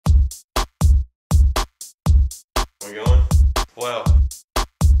We going? Well.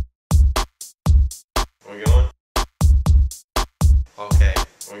 We going? Okay.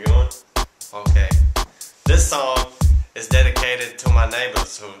 We going? Okay. This song is dedicated to my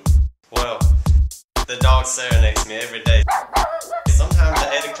neighbors who, well, the dog serenades me every day. Sometimes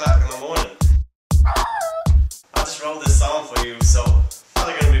at 8 o'clock in the morning. I just wrote this song for you, so I'm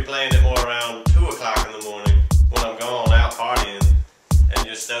probably going to be playing it more around 2 o'clock in the morning when I'm gone out partying and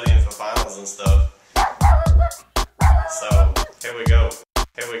you're studying for finals and stuff. So, here we go.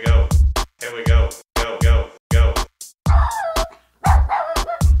 Here we go. Here we go. Go, go, go.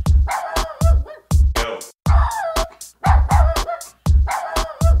 Go.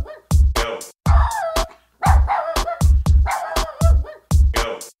 Go.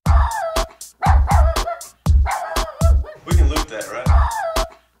 Go. We can loop that, right?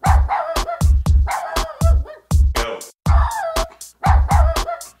 Go.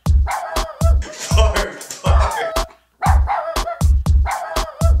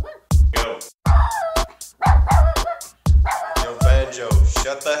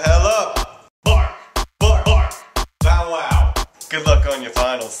 Shut the hell up! Bark! Bark! Bark! Bow wow! Good luck on your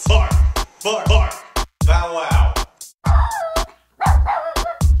finals. Bark! Bark! Bark! Bow wow!